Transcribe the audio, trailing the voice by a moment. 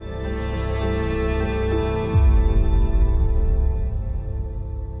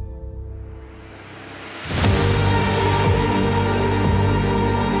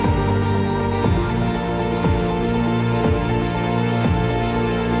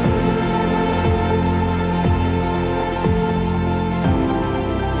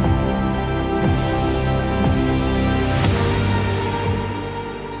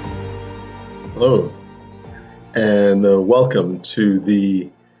and welcome to the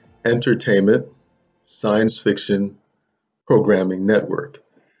Entertainment Science Fiction Programming Network,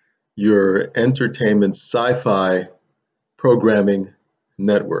 your entertainment sci-fi programming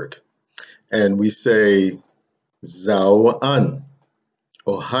network. And we say Zao An,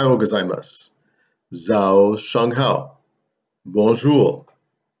 Ohayo gozaimasu, Zao Shanghao, Bonjour,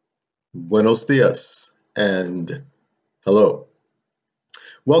 Buenos dias, and hello.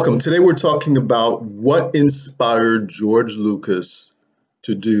 Welcome. Today we're talking about what inspired George Lucas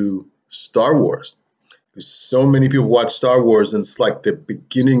to do Star Wars. Because so many people watch Star Wars and it's like the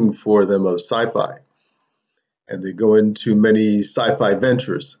beginning for them of sci-fi. And they go into many sci-fi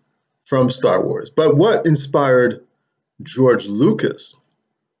ventures from Star Wars. But what inspired George Lucas?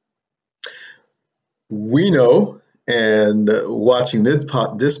 We know, and watching this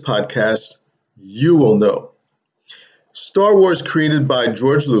podcast, you will know. Star Wars, created by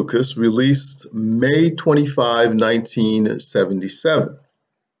George Lucas, released May 25, 1977.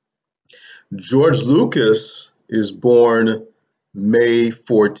 George Lucas is born May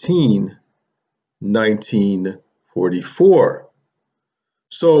 14, 1944.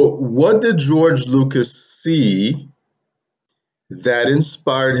 So what did George Lucas see that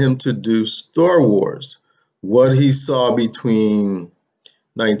inspired him to do Star Wars? What he saw between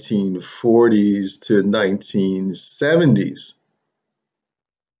 1940s to 1970s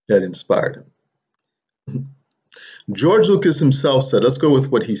that inspired him. George Lucas himself said, let's go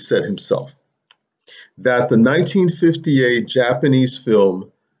with what he said himself, that the 1958 Japanese film,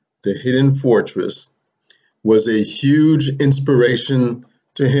 The Hidden Fortress, was a huge inspiration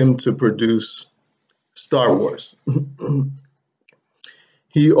to him to produce Star Wars.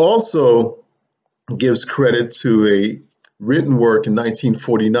 He also gives credit to a written work in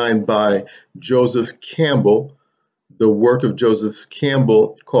 1949 by Joseph Campbell, the work of Joseph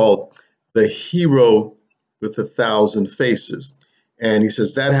Campbell called The Hero with a Thousand Faces. And he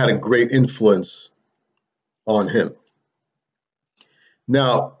says that had a great influence on him.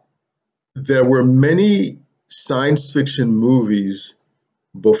 Now, there were many science fiction movies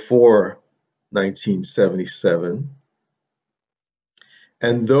before 1977.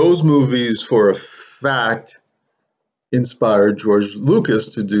 And those movies, for a fact, inspired George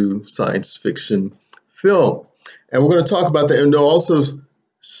Lucas to do science fiction film. And we're going to talk about that. And there are also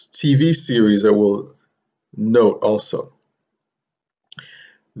TV series that we'll note also.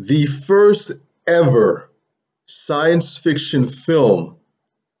 The first ever science fiction film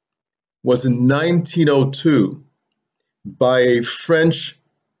was in 1902 by a French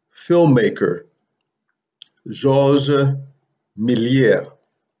filmmaker, Georges Méliès,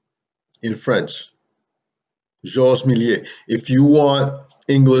 in French. Georges Méliès. If you want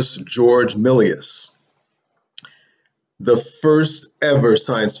English, George Méliès. The first ever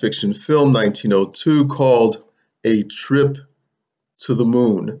science fiction film, 1902, called A Trip to the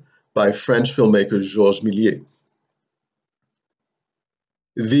Moon by French filmmaker Georges Méliès.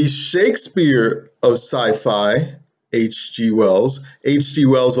 The Shakespeare of sci-fi, H.G. Wells. H.G.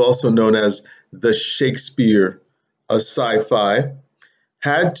 Wells, also known as the Shakespeare of sci-fi,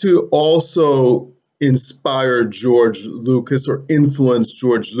 had to also inspire George Lucas or influence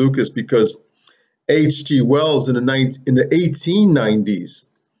George Lucas because H.G. Wells in the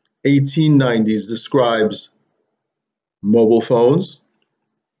 1890s describes mobile phones.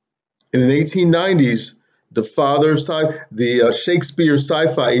 And in the 1890s, the father of Shakespeare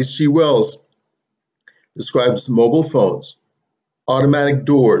sci-fi, H.G. Wells, describes mobile phones, automatic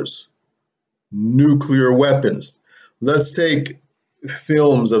doors, nuclear weapons. Let's take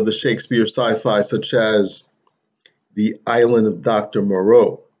films of the Shakespeare sci-fi such as The Island of Dr.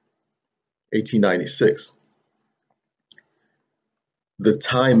 Moreau, 1896. The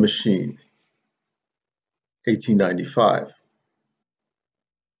Time Machine, 1895.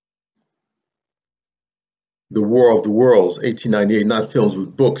 The War of the Worlds, 1898, not films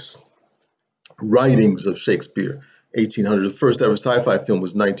but books, writings of Shakespeare, 1800. The first ever sci-fi film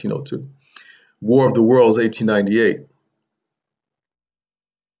was 1902. War of the Worlds, 1898.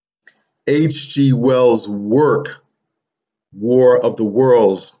 H.G. Wells' work, War of the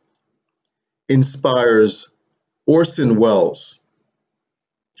Worlds, inspires Orson Welles.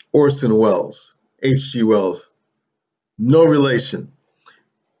 H.G. Wells, no relation,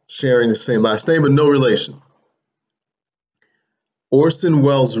 sharing the same last name, but no relation. Orson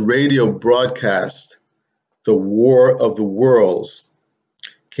Welles' radio broadcast, The War of the Worlds,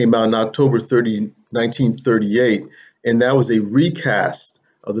 came out on October 30, 1938, and that was a recast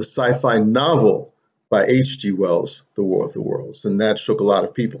of the sci-fi novel by H.G. Wells, The War of the Worlds, and that shook a lot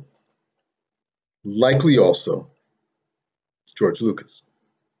of people. Likely also George Lucas.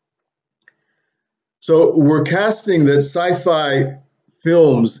 So we're casting that sci-fi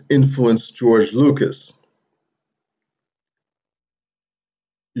films influenced George Lucas.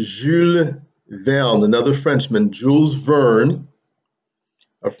 Jules Verne, another Frenchman, Jules Verne,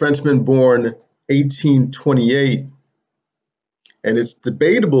 a Frenchman born 1828, and it's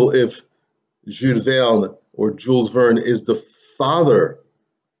debatable if Jules Verne or Jules Verne is the father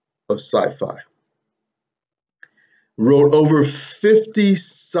of sci-fi. Wrote over 50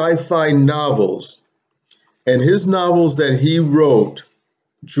 sci-fi novels, and his novels that he wrote,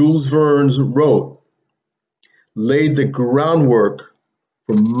 Jules Verne wrote, laid the groundwork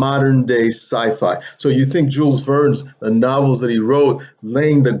for modern day sci-fi. So you think Jules Verne's novels that he wrote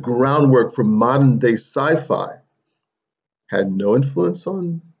laying the groundwork for modern day sci-fi had no influence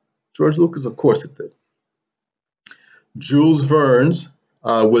on George Lucas? Of course it did. Jules Verne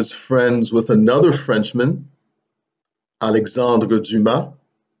was friends with another Frenchman, Alexandre Dumas,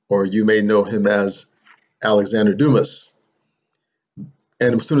 or you may know him as Alexander Dumas.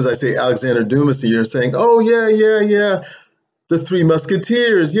 And as soon as I say Alexander Dumas, you're saying, oh, yeah, the Three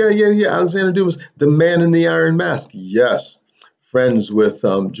Musketeers. Yeah, Alexander Dumas, the man in the iron mask. Yes, friends with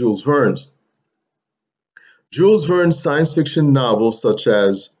Jules Verne. Jules Verne's science fiction novels, such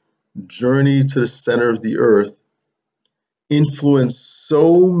as Journey to the Center of the Earth, influenced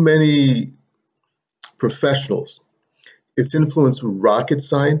so many professionals. It's influenced rocket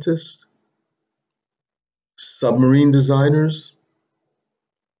scientists, submarine designers,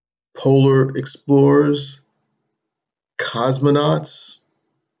 polar explorers, cosmonauts,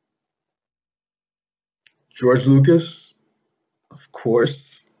 George Lucas, of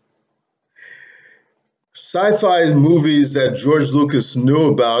course. Sci-fi movies that George Lucas knew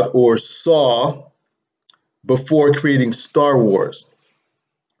about or saw before creating Star Wars.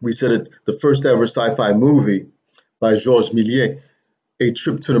 We said it, the first ever sci-fi movie by Georges Méliès, A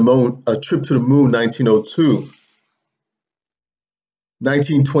Trip to the Moon, 1902.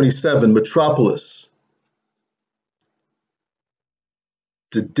 1927, Metropolis,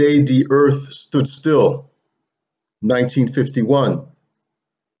 The Day the Earth Stood Still, 1951.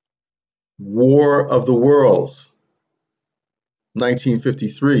 War of the Worlds,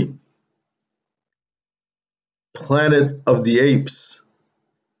 1953. Planet of the Apes,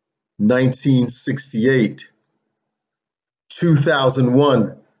 1968.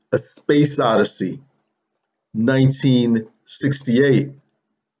 2001, A Space Odyssey, 1968.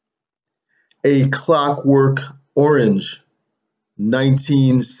 A Clockwork Orange,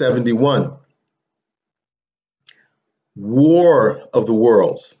 1971. War of the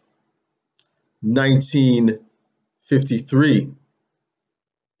Worlds, 1953.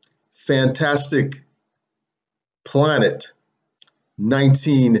 Fantastic Planet,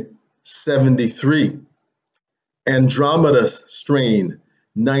 1973. Andromeda Strain,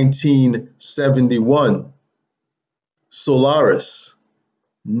 1971. Solaris,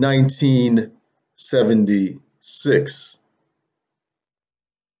 1976.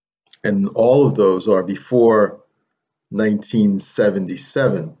 And all of those are before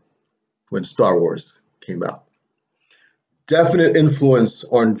 1977, when Star Wars came out. Definite influence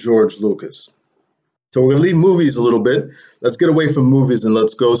on George Lucas. So we're going to leave movies a little bit. Let's get away from movies and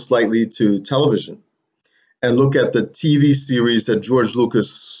let's go slightly to television and look at the TV series that George Lucas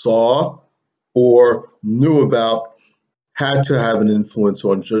saw or knew about, had to have an influence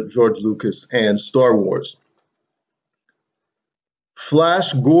on George Lucas and Star Wars.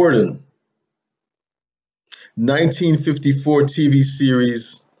 Flash Gordon, 1954 TV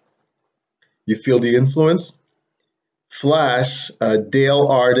series. You feel the influence? Flash, Dale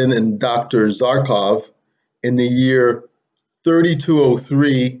Arden and Dr. Zarkov, in the year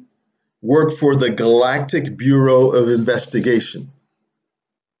 3203, worked for the Galactic Bureau of Investigation.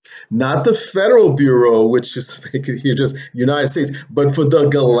 Not the Federal Bureau, which is here just United States, but for the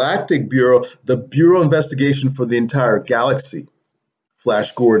Galactic Bureau, the Bureau of Investigation for the entire galaxy.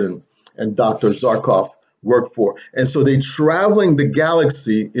 Flash Gordon and Dr. Zarkov worked for. And so they traveling the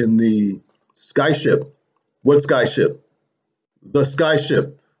galaxy in the skyship. What skyship? The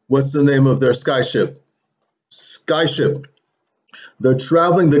skyship. What's the name of their skyship? Skyship. They're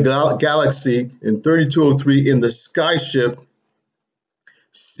traveling the galaxy in 3203 in the skyship,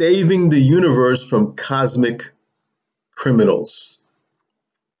 saving the universe from cosmic criminals.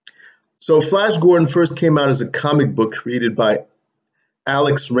 So Flash Gordon first came out as a comic book created by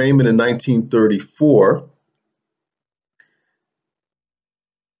Alex Raymond in 1934.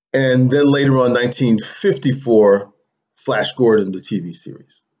 And then later on, 1954, Flash Gordon, the TV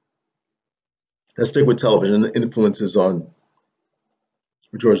series. Let's stick with television, the influences on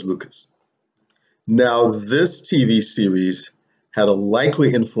George Lucas. Now, this TV series had a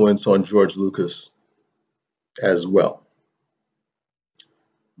likely influence on George Lucas as well.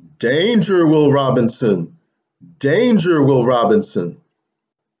 Danger, Will Robinson. Danger, Will Robinson.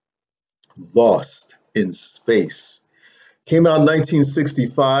 Lost in Space. Came out in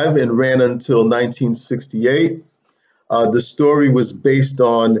 1965 and ran until 1968. The story was based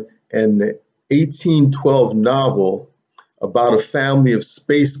on an 1812 novel about a family of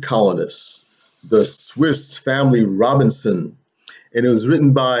space colonists, the Swiss family Robinson. And it was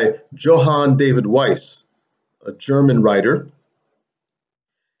written by Johann David Weiss, a German writer.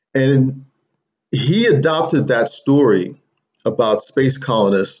 And he adopted that story about space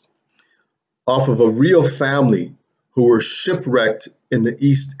colonists off of a real family who were shipwrecked in the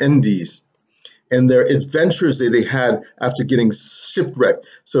East Indies and their adventures that they had after getting shipwrecked.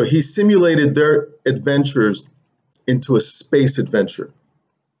 So he simulated their adventures into a space adventure.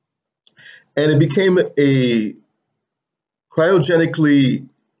 And it became a cryogenically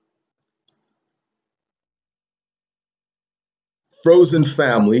frozen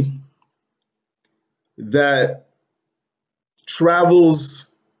family that travels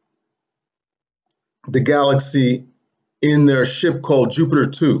the galaxy in their ship called Jupiter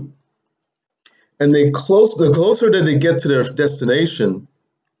 2. And the closer that they get to their destination,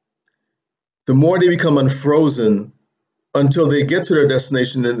 the more they become unfrozen until they get to their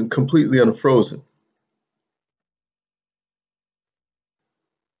destination and completely unfrozen.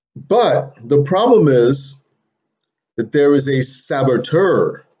 But the problem is that there is a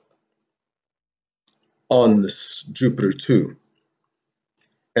saboteur on this Jupiter 2.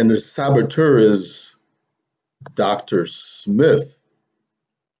 And the saboteur is Dr. Smith.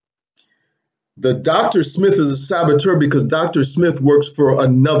 The Dr. Smith is a saboteur because Dr. Smith works for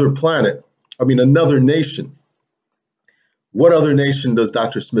another planet, another nation. What other nation does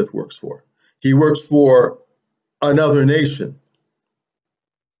Dr. Smith works for? He works for another nation.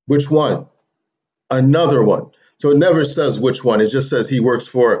 Which one? Another one. So it never says which one. It just says he works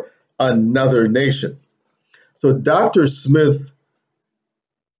for another nation. So Dr. Smith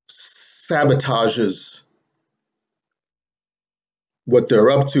sabotages what they're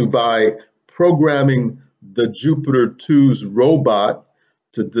up to by programming the Jupiter 2's robot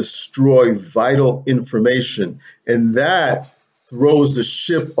to destroy vital information. And that throws the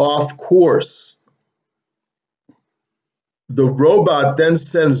ship off course. The robot then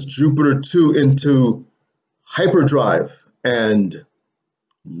sends Jupiter 2 into hyperdrive and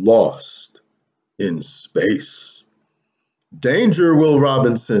lost in space. Danger, Will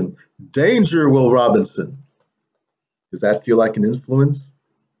Robinson. Danger, Will Robinson. Does that feel like an influence?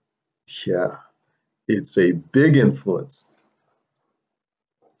 Yeah, it's a big influence.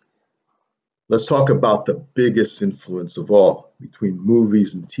 Let's talk about the biggest influence of all between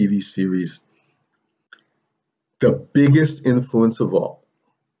movies and TV series. The biggest influence of all.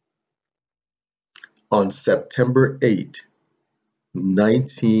 On September 8,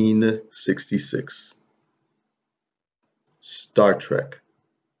 1966, Star Trek.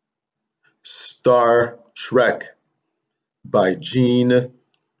 Star Trek by Gene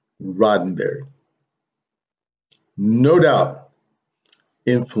Roddenberry. No doubt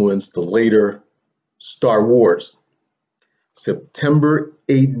influenced the later Star Wars. September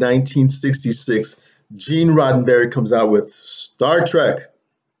 8, 1966, Gene Roddenberry comes out with Star Trek,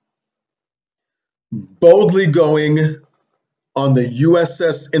 boldly going on the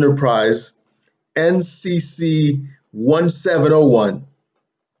USS Enterprise, NCC 1701,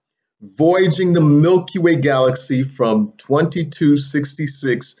 voyaging the Milky Way galaxy from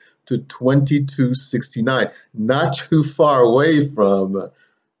 2266 to 2269, not too far away from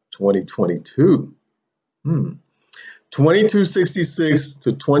 2022. 2266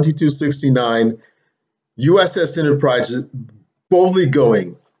 to 2269, USS Enterprise boldly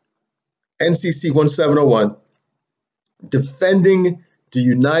going, NCC 1701, defending the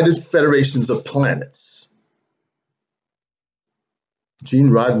United Federations of Planets. Gene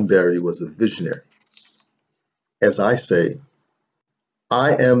Roddenberry was a visionary. As I say,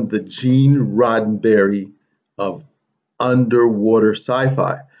 I am the Gene Roddenberry of underwater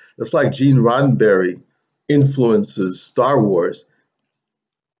sci-fi. Just like Gene Roddenberry influences Star Wars,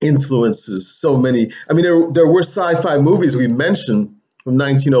 influences so many. There were sci-fi movies we mentioned from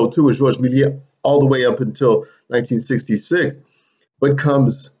 1902 with Georges Méliès all the way up until 1966. But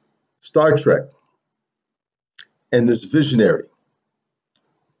comes Star Trek and this visionary.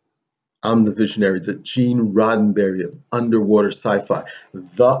 I'm the visionary, the Gene Roddenberry of underwater sci-fi.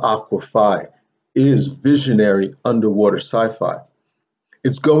 The Aqua is visionary underwater sci-fi.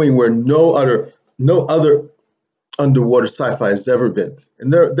 It's going where no other underwater sci-fi has ever been.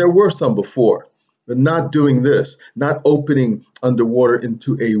 And there were some before, but not doing this, not opening underwater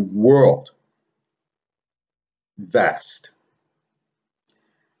into a world. vast.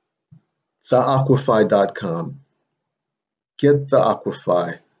 TheAquafy.com. Get the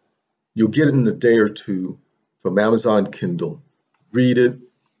Aquafy. You'll get it in a day or two from Amazon Kindle. Read it.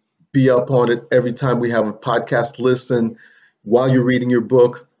 Be up on it every time we have a podcast. Listen while you're reading your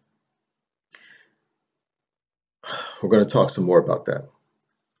book. We're going to talk some more about that.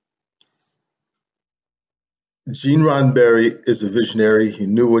 Gene Roddenberry is a visionary. He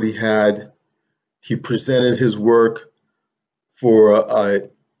knew what he had. He presented his work for a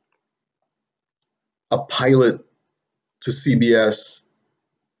pilot to CBS.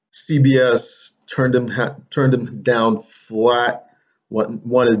 CBS turned him down flat,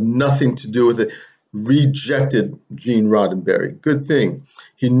 wanted nothing to do with it, rejected Gene Roddenberry. Good thing.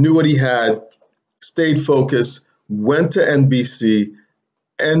 He knew what he had, stayed focused, went to NBC.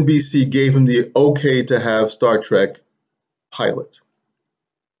 NBC gave him the okay to have Star Trek pilot.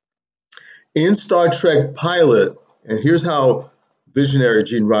 In Star Trek pilot, and here's how visionary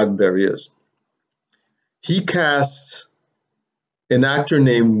Gene Roddenberry is. He casts an actor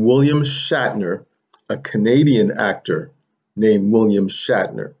named William Shatner, a Canadian actor named William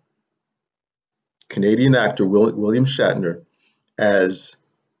Shatner. Canadian actor William Shatner as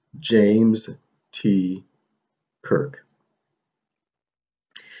James T. Kirk.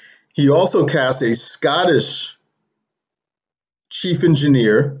 He also cast a Scottish chief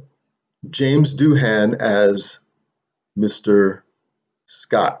engineer, James Doohan, as Mr.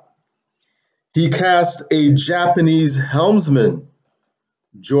 Scott. He cast a Japanese helmsman,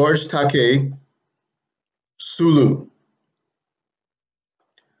 George Takei Sulu.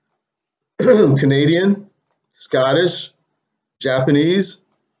 Canadian, Scottish, Japanese.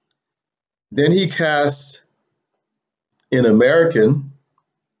 Then he cast an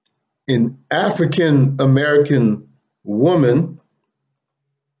African American woman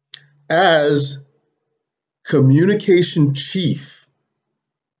as communication chief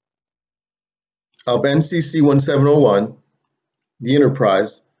of NCC 1701, the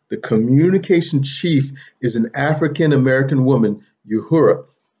Enterprise. The communication chief is an African American woman, Uhura,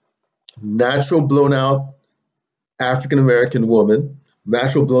 natural blown out African American woman,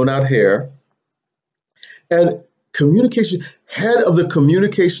 natural blown out hair, and communication, head of the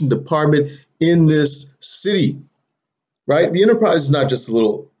communication department in this city, right? The Enterprise is not just a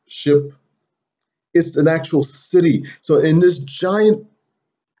little ship, it's an actual city. So in this giant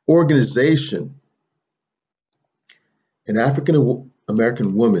organization, an African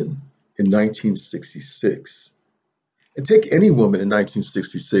American woman in 1966, and take any woman in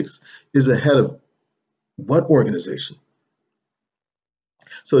 1966, is the head of what organization?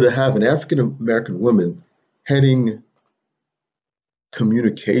 So to have an African American woman heading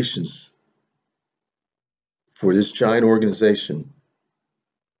communications for this giant organization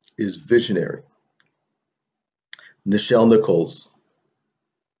is visionary. Nichelle Nichols.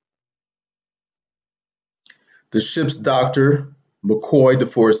 The ship's doctor, McCoy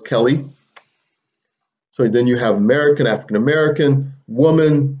DeForest Kelly. So then you have American, African American,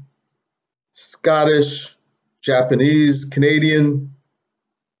 woman, Scottish, Japanese, Canadian,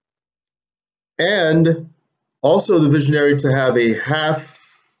 and also the visionary to have a half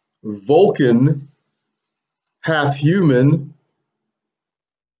Vulcan, half human,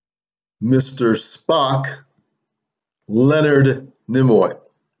 Mr. Spock, Leonard Nimoy.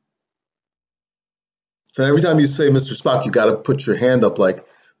 So every time you say Mr. Spock, you got to put your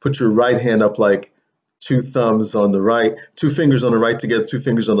right hand up like two thumbs on the right, two fingers on the right together, two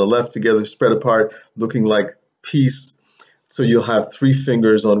fingers on the left together, spread apart, looking like peace. So you'll have three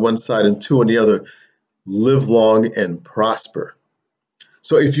fingers on one side and two on the other. Live long and prosper.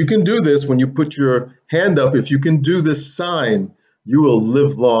 So if you can do this, when you put your hand up, if you can do this sign, you will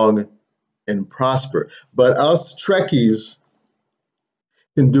live long and prosper. But us Trekkies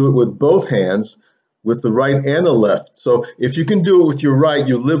can do it with both hands, with the right and the left. So if you can do it with your right,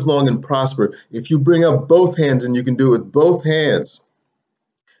 you live long and prosper. If you bring up both hands and you can do it with both hands,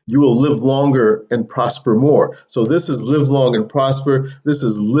 you will live longer and prosper more. So this is live long and prosper. This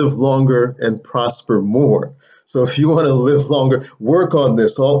is live longer and prosper more. So if you want to live longer, work on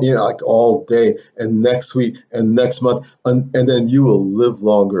this all day and next week and next month, and then you will live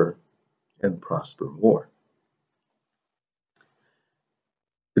longer and prosper more.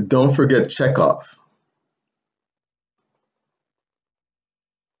 Don't forget Chekhov.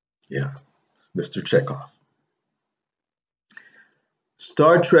 Yeah, Mr. Chekhov.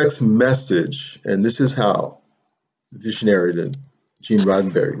 Star Trek's message, and this is how visionary that Gene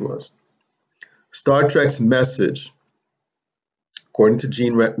Roddenberry was. Star Trek's message, according to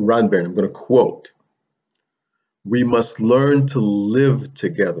Gene Roddenberry, I'm going to quote, "We must learn to live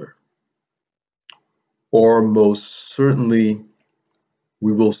together. or most certainly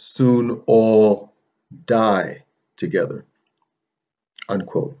we will soon all die together,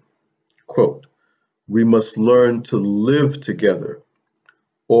 unquote. Quote, we must learn to live together,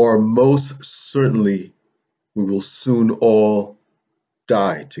 or most certainly we will soon all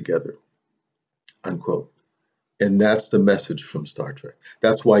die together, unquote. And that's the message from Star Trek.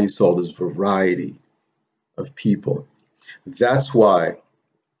 That's why you saw this variety of people. That's why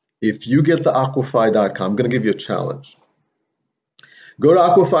if you get the aquafy.com, I'm going to give you a challenge. Go to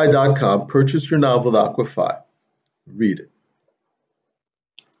aquafy.com, purchase your novel, The Aquafy, read it.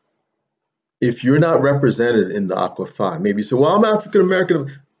 If you're not represented in the Aquafy, maybe you say, well, I'm African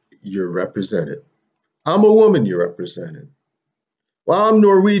American. You're represented. I'm a woman, you're represented. Well, I'm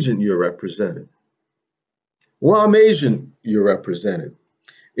Norwegian, you're represented. Well, I'm Asian, you're represented.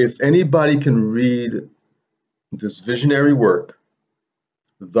 If anybody can read this visionary work,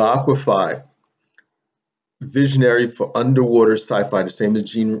 The Aquafy, visionary for underwater sci-fi, the same as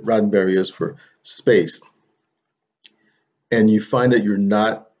Gene Roddenberry is for space, and you find that you're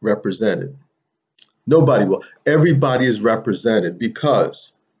not represented, nobody will. Everybody is represented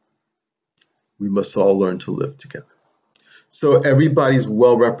because we must all learn to live together. So everybody's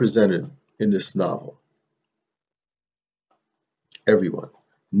well represented in this novel. Everyone.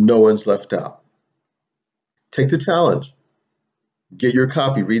 No one's left out. Take the challenge. Get your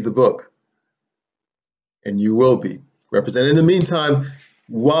copy, read the book, and you will be represented. In the meantime,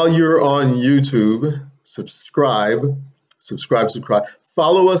 while you're on YouTube, subscribe.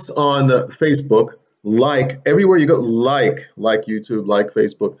 Follow us on Facebook. Like, everywhere you go, like YouTube, like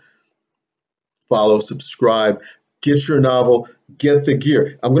Facebook. Follow, subscribe, get your novel, get the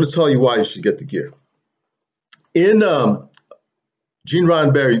gear. I'm going to tell you why you should get the gear. Gene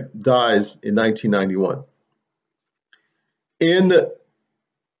Roddenberry dies in 1991. In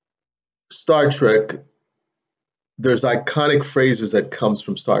Star Trek, there's iconic phrases that comes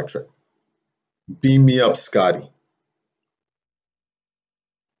from Star Trek. Beam me up, Scotty.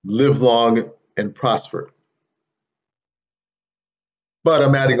 Live long and prosper. But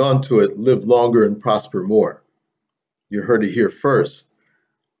I'm adding on to it, live longer and prosper more. You heard it here first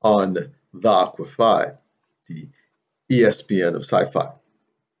on The Aquafy, the ESPN of sci-fi.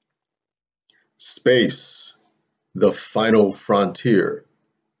 Space, the final frontier.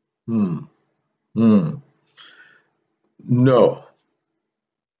 No.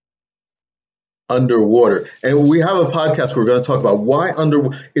 Underwater. And we have a podcast where we're going to talk about why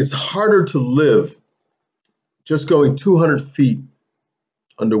it's harder to live just going 200 feet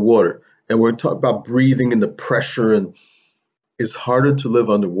underwater. And we're talking about breathing and the pressure, and it's harder to live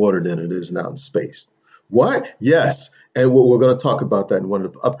underwater than it is now in space. Why? Yes. And we're going to talk about that in one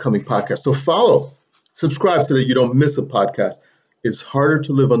of the upcoming podcasts. So follow, subscribe so that you don't miss a podcast. It's harder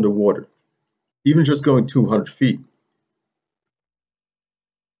to live underwater, even just going 200 feet,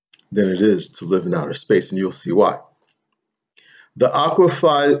 than it is to live in outer space, and you'll see why. The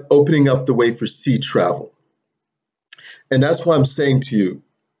Aquafy opening up the way for sea travel. And that's why I'm saying to you,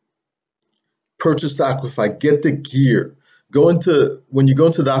 purchase Aquafy, get the gear. When you go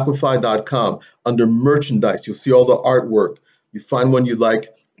into the aquafy.com, under merchandise, you'll see all the artwork. You find one you like,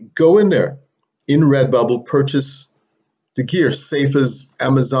 go in there. In Redbubble, purchase the gear, safe as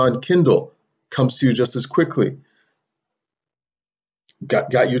Amazon Kindle, comes to you just as quickly.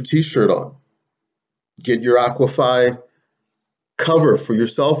 Got your t-shirt on. Get your Aquafy cover for your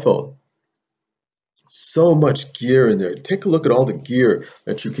cell phone. So much gear in there. Take a look at all the gear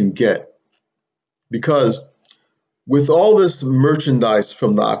that you can get. Because with all this merchandise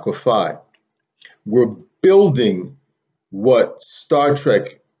from the Aquafy, we're building what Star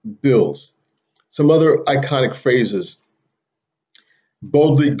Trek builds. Some other iconic phrases.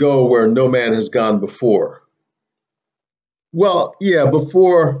 Boldly go where no man has gone before. Well, yeah,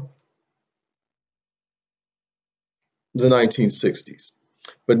 before the 1960s.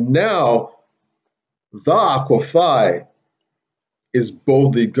 But now, the Aquafy is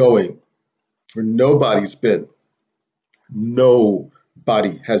boldly going where nobody's been.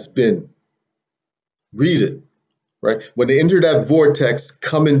 Nobody has been. Read it, right? When they enter that vortex,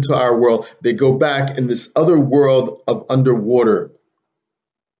 come into our world, they go back in this other world of underwater.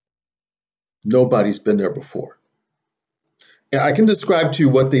 Nobody's been there before. And I can describe to you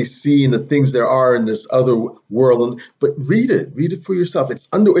what they see and the things there are in this other world, but read it for yourself.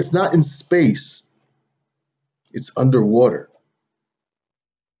 It's not in space. It's underwater.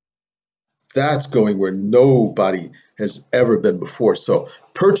 That's going where nobody has ever been before. So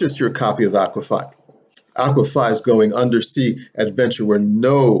purchase your copy of Aquafy. Aquafy is going undersea adventure where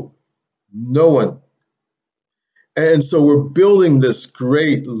no one And so we're building this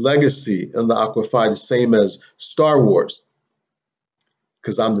great legacy in the Aqua-Fi, the same as Star Wars,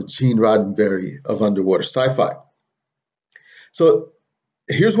 because I'm the Gene Roddenberry of underwater sci-fi. So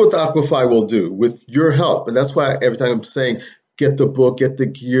here's what the Aqua-Fi will do with your help. And that's why every time I'm saying, get the book, get the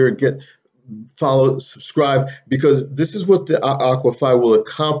gear, follow, subscribe, because this is what the Aqua-Fi will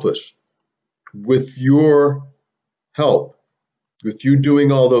accomplish with your help, with you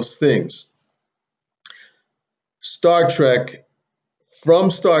doing all those things. Star Trek, from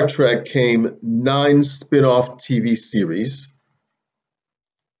Star Trek came 9 spin-off TV series,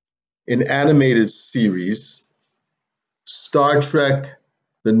 an animated series, Star Trek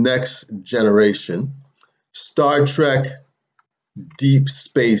The Next Generation, Star Trek Deep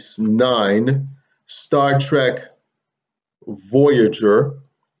Space Nine, Star Trek Voyager,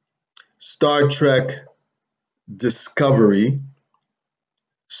 Star Trek Discovery,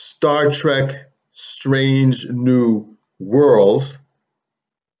 Star Trek Strange New Worlds.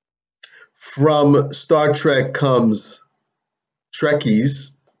 From Star Trek comes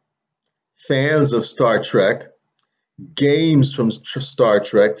Trekkies, fans of Star Trek, games from Star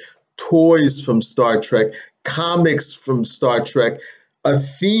Trek, toys from Star Trek, comics from Star Trek, a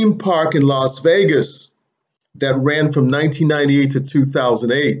theme park in Las Vegas that ran from 1998 to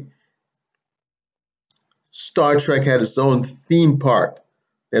 2008. Star Trek had its own theme park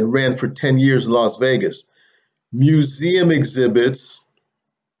that ran for 10 years in Las Vegas. Museum exhibits.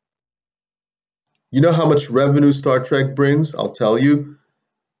 You know how much revenue Star Trek brings? I'll tell you,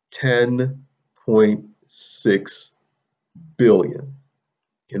 10.6 billion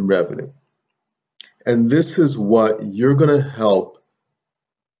in revenue. And this is what you're going to help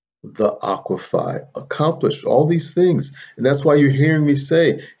the Aqua-Fi accomplish, all these things. And that's why you're hearing me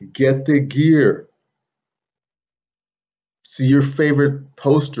say, get the gear. See your favorite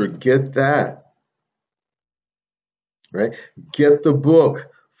poster, get that, right? Get the book,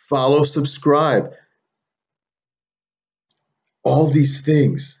 follow, subscribe. All these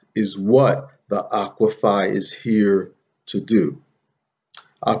things is what the Aqua-Fi is here to do.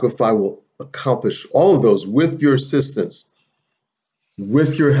 Aqua-Fi will accomplish all of those with your assistance,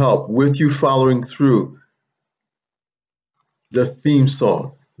 with your help, with you following through. The theme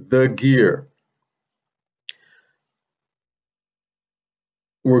song, the gear.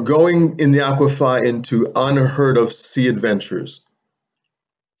 We're going in the Aqua-Fi into unheard of sea adventures.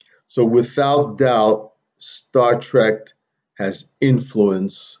 So without doubt, Star Trek has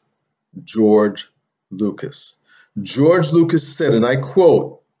influenced George Lucas. George Lucas said, and I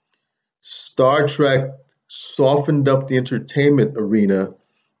quote, Star Trek softened up the entertainment arena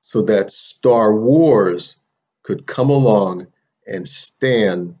so that Star Wars could come along and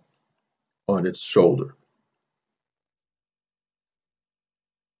stand on its shoulder.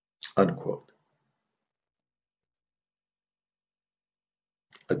 Unquote.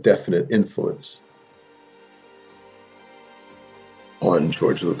 A definite influence on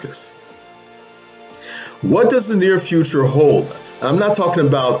George Lucas. What does the near future hold? I'm not talking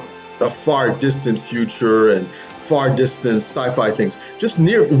about a far distant future and far distant sci-fi things, just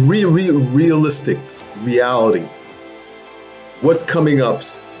near realistic reality. What's coming up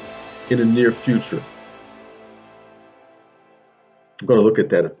in the near future? I'm going to look at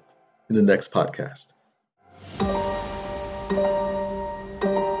that in the next podcast.